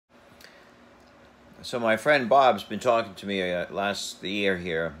So my friend Bob's been talking to me last year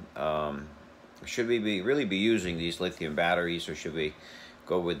here. Should we really be using these lithium batteries, or should we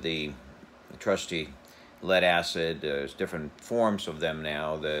go with the trusty lead acid? There's different forms of them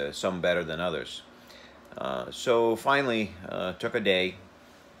now, some better than others. So finally took a day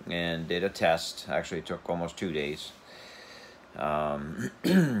and did a test. Actually, it took almost 2 days.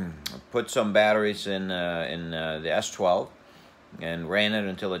 Put some batteries in the S12 and ran it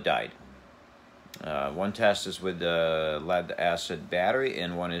until it died. One test is with the lead acid battery,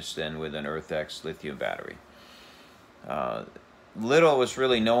 and one is then with an EarthX lithium battery. Little was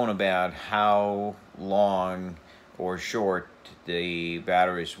really known about how long or short the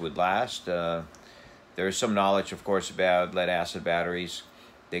batteries would last. There's some knowledge, of course, about lead acid batteries.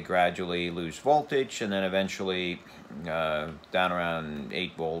 They gradually lose voltage, and then eventually down around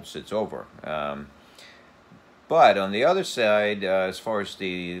 8 volts, it's over. But on the other side, as far as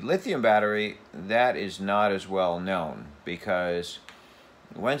the lithium battery, that is not as well known, because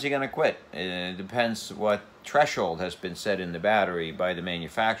when's he going to quit? It depends what threshold has been set in the battery by the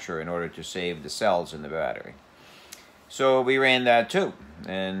manufacturer in order to save the cells in the battery. So we ran that too,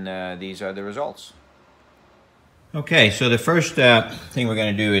 and these are the results. Okay, so the first thing we're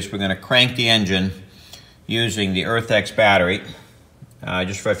going to do is we're going to crank the engine using the EarthX battery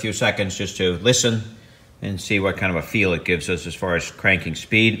just for a few seconds, just to listen and see what kind of a feel it gives us as far as cranking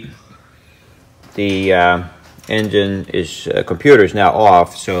speed. The engine computer is now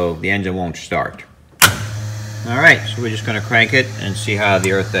off, so the engine won't start. All right, so we're just going to crank it and see how the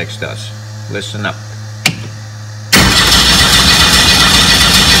EarthX does. Listen up.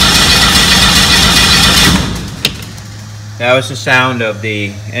 That was the sound of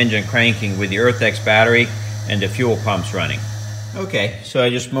the engine cranking with the EarthX battery and the fuel pumps running. Okay, so I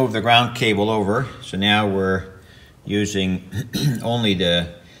just moved the ground cable over, so now we're using only the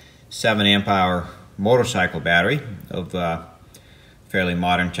 7 amp hour motorcycle battery of fairly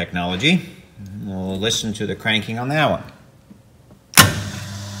modern technology. We'll listen to the cranking on that one.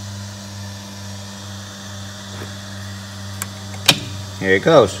 Here it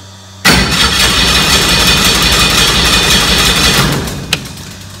goes.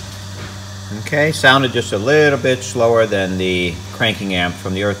 Okay, sounded just a little bit slower than the cranking amp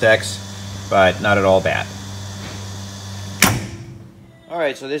from the EarthX, but not at all bad.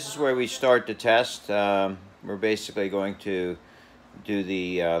 Alright, so this is where we start the test. We're basically going to do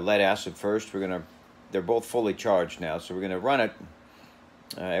the lead acid first. They're both fully charged now, so we're going to run it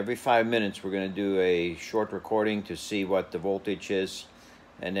every 5 minutes. We're going to do a short recording to see what the voltage is,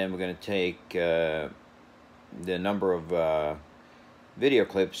 and then we're going to take the number of video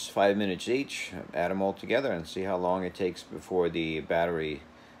clips, 5 minutes each, add them all together and see how long it takes before the battery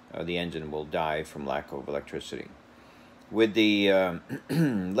or the engine will die from lack of electricity. With the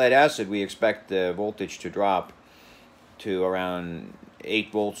lead acid, we expect the voltage to drop to around 8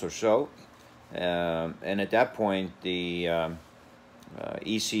 volts or so, and at that point the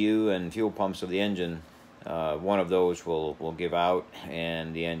ECU and fuel pumps of the engine, one of those will give out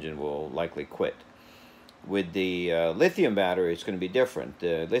and the engine will likely quit. With the lithium battery, it's going to be different.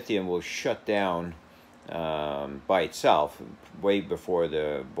 The lithium will shut down by itself way before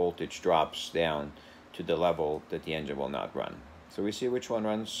the voltage drops down to the level that the engine will not run. So we see which one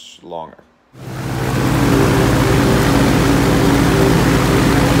runs longer.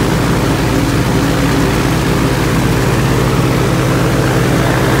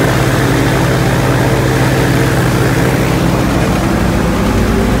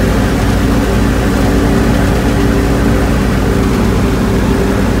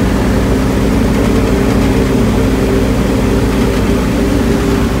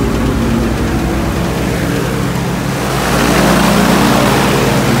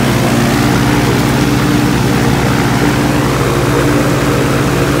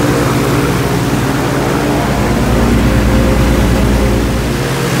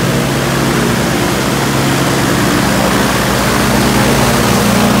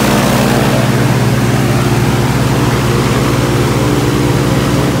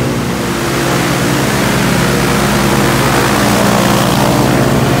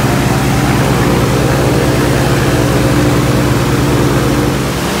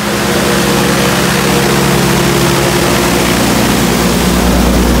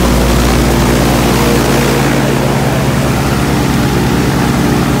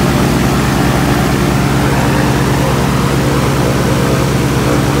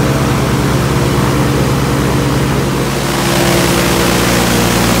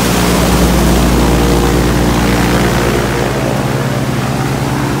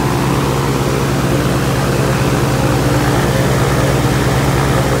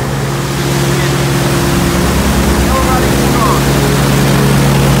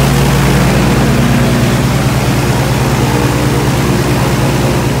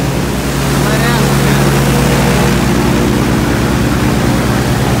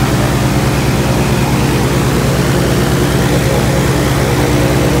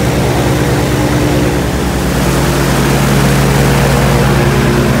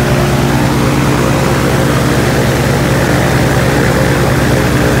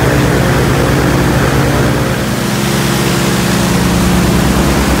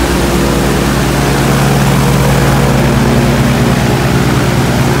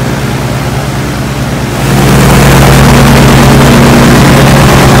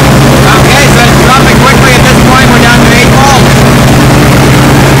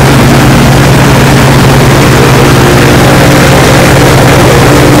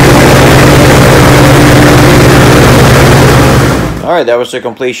 Alright, that was the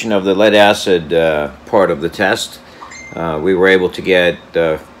completion of the lead acid part of the test. We were able to get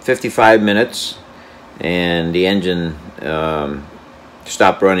 55 minutes, and the engine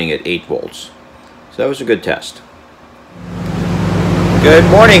stopped running at 8 volts. So that was a good test. Good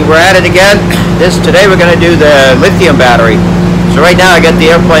morning, we're at it again. Today we're going to do the lithium battery. So right now I got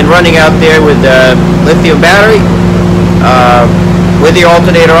the airplane running out there with the lithium battery. With the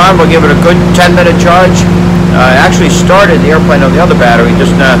alternator on, we'll give it a good 10-minute charge. I actually started the airplane on the other battery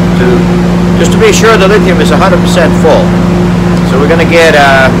just to be sure the lithium is 100% full. So we're going to get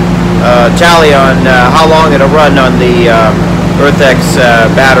a tally on how long it'll run on the EarthX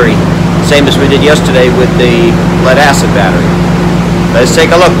battery, same as we did yesterday with the lead acid battery. Let's take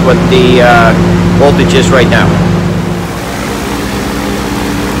a look what the voltage is right now.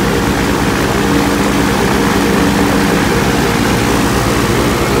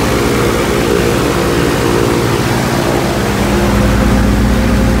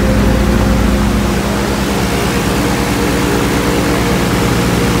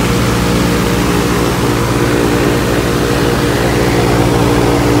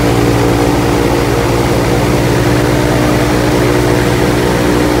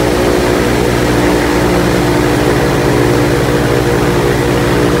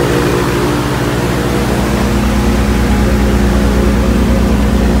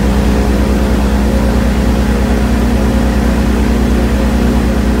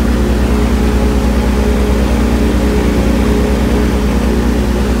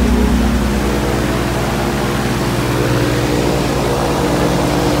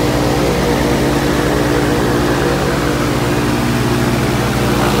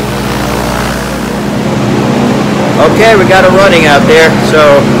 Okay, we got it running out there.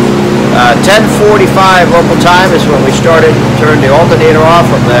 So 10:45 local time is when we started. Turned the alternator off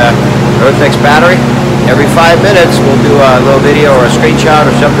on the EarthX battery. Every 5 minutes we'll do a little video or a screenshot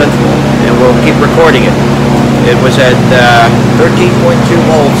or something, and we'll keep recording it. It was at 13.2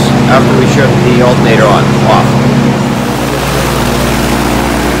 volts after we shut the alternator off.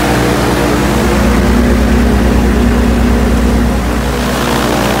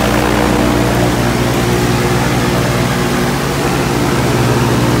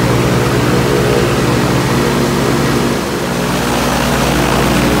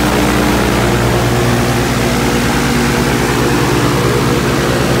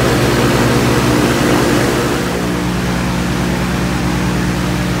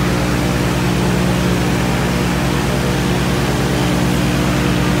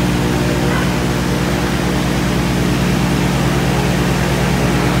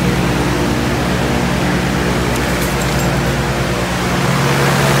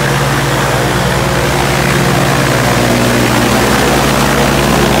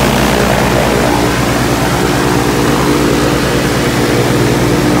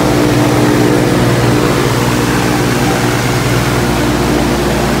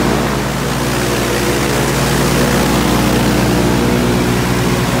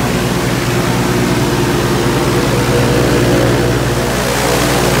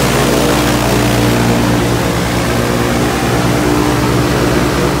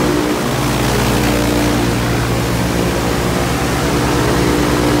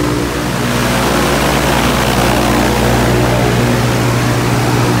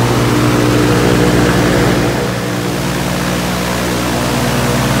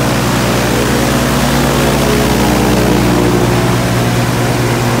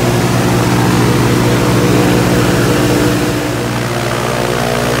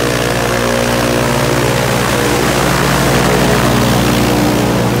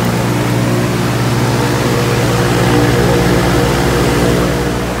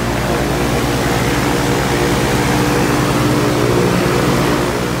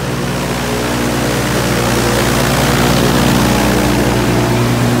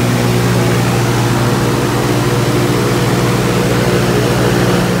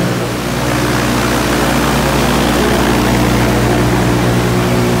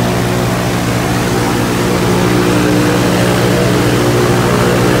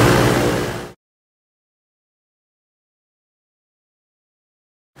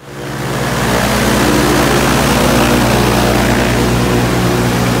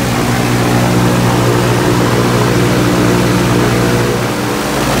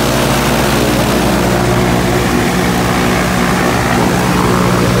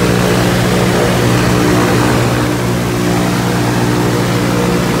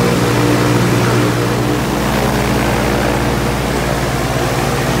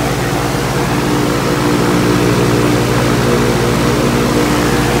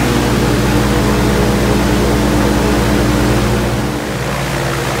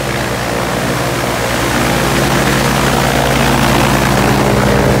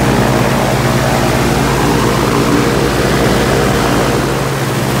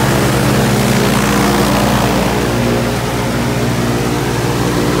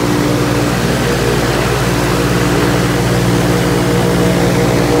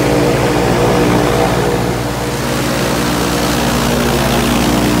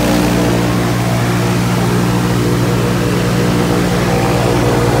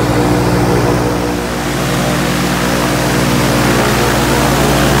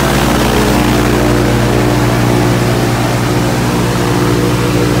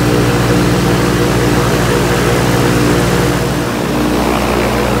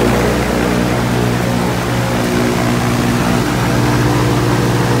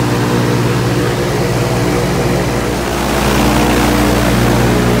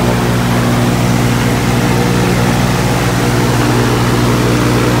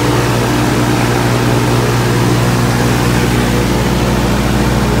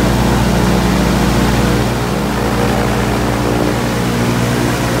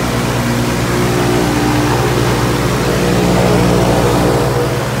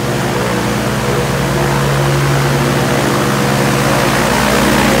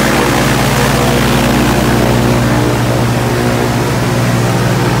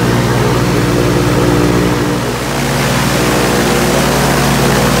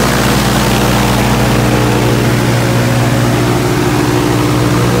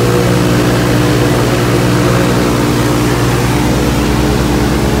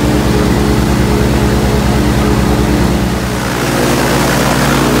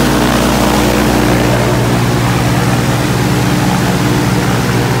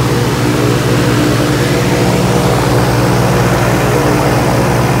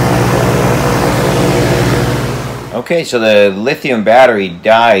 Okay, so the lithium battery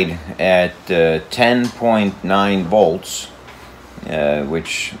died at 10.9 volts,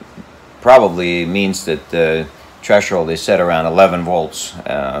 which probably means that the threshold is set around 11 volts.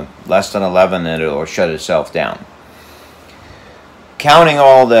 Less than 11 and it'll shut itself down. Counting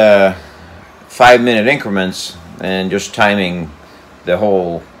all the 5-minute increments and just timing the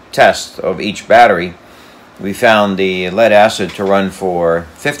whole test of each battery, we found the lead acid to run for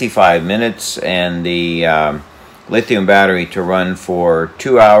 55 minutes and the lithium battery to run for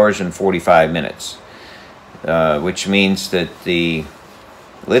 2 hours and 45 minutes, which means that the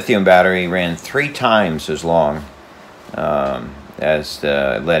lithium battery ran 3 times as long as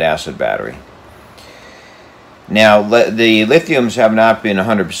the lead acid battery. Now, the lithiums have not been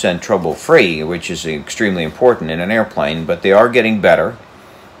 100% trouble-free, which is extremely important in an airplane, but they are getting better.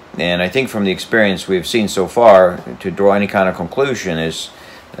 And I think from the experience we've seen so far, to draw any kind of conclusion is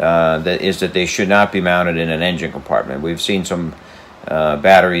that they should not be mounted in an engine compartment. We've seen some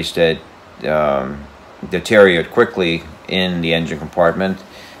batteries that deteriorate quickly in the engine compartment,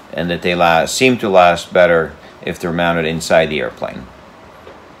 and that they seem to last better if they're mounted inside the airplane.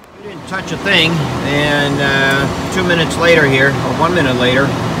 We didn't touch a thing, and 2 minutes later here, or 1 minute later,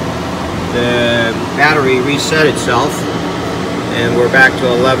 the battery reset itself, and we're back to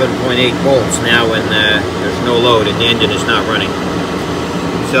 11.8 volts now when there's no load and the engine is not running.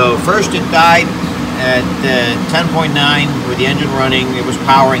 So first it died at 10.9 with the engine running. It was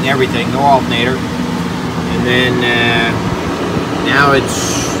powering everything, no alternator. And then now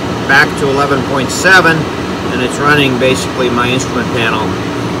it's back to 11.7, and it's running basically my instrument panel.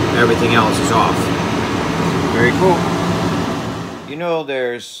 Everything else is off. Very cool. You know,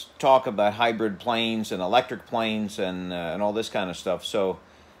 there's talk about hybrid planes and electric planes and all this kind of stuff. So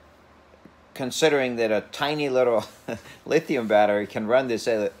considering that a tiny little lithium battery can run this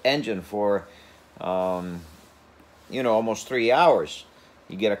engine for, you know, almost 3 hours.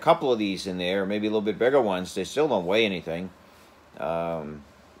 You get a couple of these in there, maybe a little bit bigger ones. They still don't weigh anything.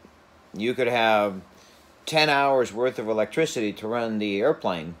 You could have 10 hours worth of electricity to run the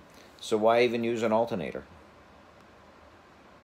airplane. So why even use an alternator?